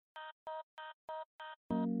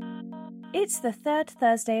It's the third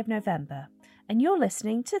Thursday of November, and you're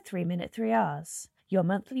listening to 3 Minute 3Rs, your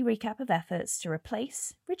monthly recap of efforts to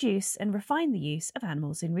replace, reduce, and refine the use of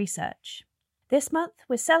animals in research. This month,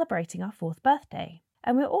 we're celebrating our 4th birthday,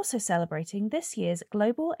 and we're also celebrating this year's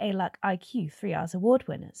Global ALAC IQ 3Rs Award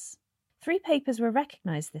winners. 3 papers were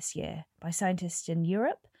recognised this year by scientists in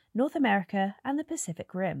Europe, North America, and the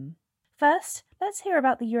Pacific Rim. First, let's hear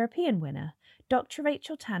about the European winner, Dr.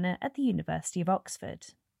 Rachel Tanner at the University of Oxford.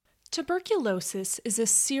 Tuberculosis is a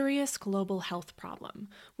serious global health problem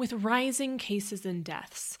with rising cases and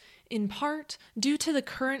deaths, in part due to the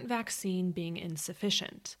current vaccine being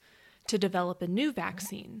insufficient. To develop a new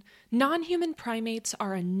vaccine, non-human primates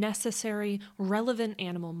are a necessary, relevant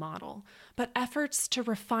animal model, but efforts to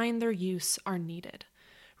refine their use are needed.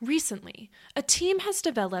 Recently, a team has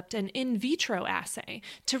developed an in vitro assay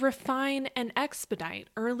to refine and expedite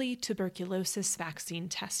early tuberculosis vaccine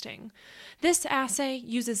testing. This assay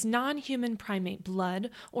uses non-human primate blood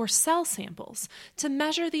or cell samples to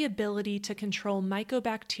measure the ability to control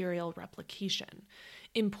mycobacterial replication.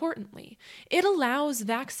 Importantly, it allows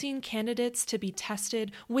vaccine candidates to be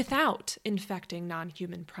tested without infecting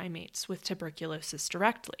non-human primates with tuberculosis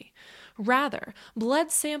directly. Rather,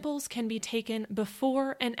 blood samples can be taken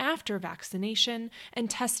before and after vaccination and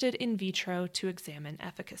tested in vitro to examine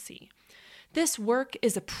efficacy. This work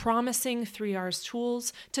is a promising 3Rs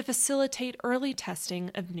tools to facilitate early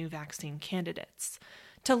testing of new vaccine candidates.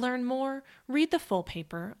 To learn more, read the full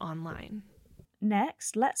paper online.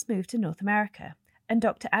 Next, let's move to North America and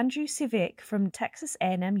Dr. Andrew Civic from Texas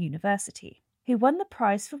A&M University, who won the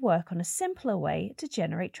prize for work on a simpler way to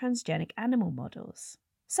generate transgenic animal models.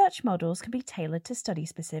 Such models can be tailored to study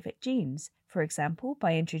specific genes, for example,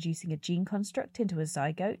 by introducing a gene construct into a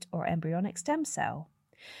zygote or embryonic stem cell.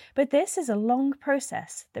 But this is a long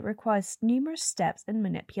process that requires numerous steps and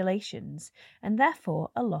manipulations, and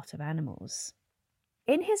therefore a lot of animals.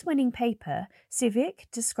 In his winning paper, Civic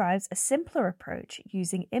describes a simpler approach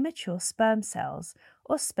using immature sperm cells,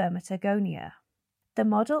 or spermatogonia. The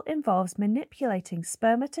model involves manipulating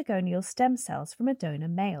spermatogonial stem cells from a donor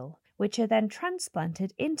male, which are then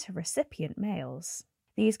transplanted into recipient males.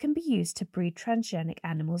 These can be used to breed transgenic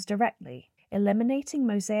animals directly, eliminating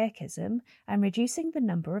mosaicism and reducing the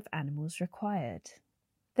number of animals required.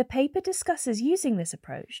 The paper discusses using this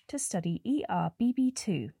approach to study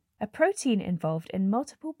ERBB2, a protein involved in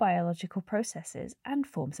multiple biological processes and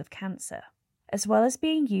forms of cancer. As well as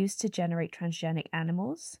being used to generate transgenic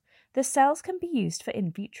animals, the cells can be used for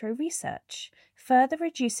in vitro research, further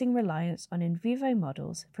reducing reliance on in vivo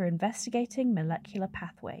models for investigating molecular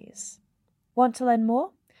pathways. Want to learn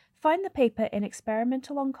more? Find the paper in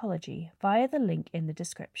Experimental Oncology via the link in the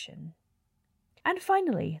description. And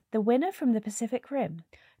finally, the winner from the Pacific Rim,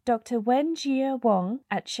 Dr. Wenjie Wang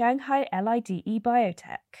at Shanghai LIDE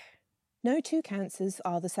Biotech. No two cancers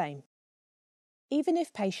are the same. Even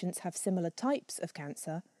if patients have similar types of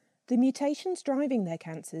cancer, the mutations driving their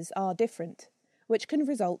cancers are different, which can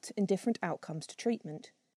result in different outcomes to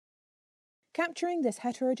treatment. Capturing this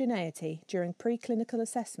heterogeneity during preclinical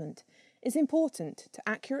assessment is important to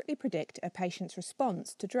accurately predict a patient's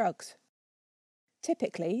response to drugs.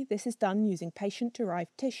 Typically, this is done using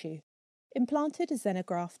patient-derived tissue, implanted as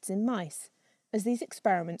xenografts in mice, as these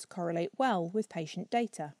experiments correlate well with patient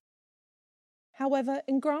data. However,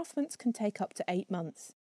 engraftments can take up to 8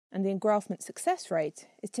 months, and the engraftment success rate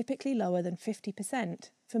is typically lower than 50%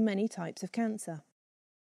 for many types of cancer.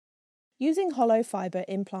 Using hollow fibre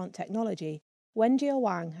implant technology, Wenjie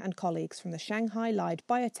Wang and colleagues from the Shanghai LIDE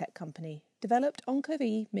Biotech company developed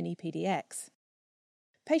OncoV Mini-PDX.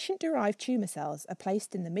 Patient-derived tumour cells are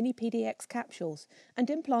placed in the Mini-PDX capsules and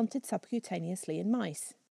implanted subcutaneously in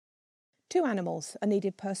mice. 2 animals are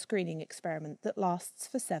needed per screening experiment that lasts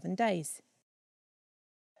for 7 days.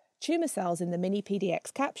 Tumour cells in the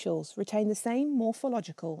Mini-PDX capsules retain the same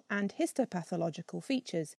morphological and histopathological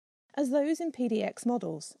features as those in PDX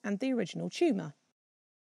models and the original tumour.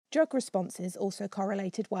 Drug responses also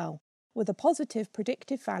correlated well, with a positive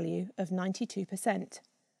predictive value of 92%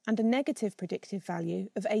 and a negative predictive value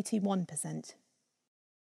of 81%.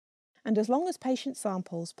 And as long as patient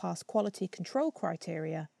samples passed quality control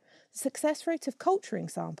criteria, the success rate of culturing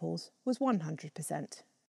samples was 100%.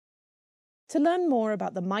 To learn more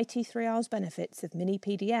about the mighty 3Rs benefits of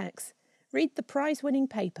Mini-PDX, read the prize-winning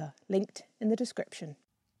paper linked in the description.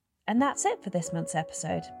 And that's it for this month's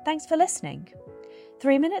episode. Thanks for listening.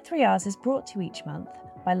 3 Minute 3Rs is brought to you each month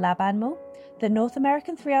by LabAnimal, the North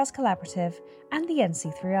American 3Rs Collaborative, and the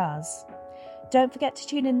NC3Rs. Don't forget to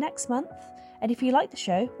tune in next month, and if you like the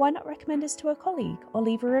show, why not recommend us to a colleague or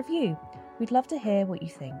leave a review? We'd love to hear what you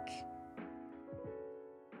think.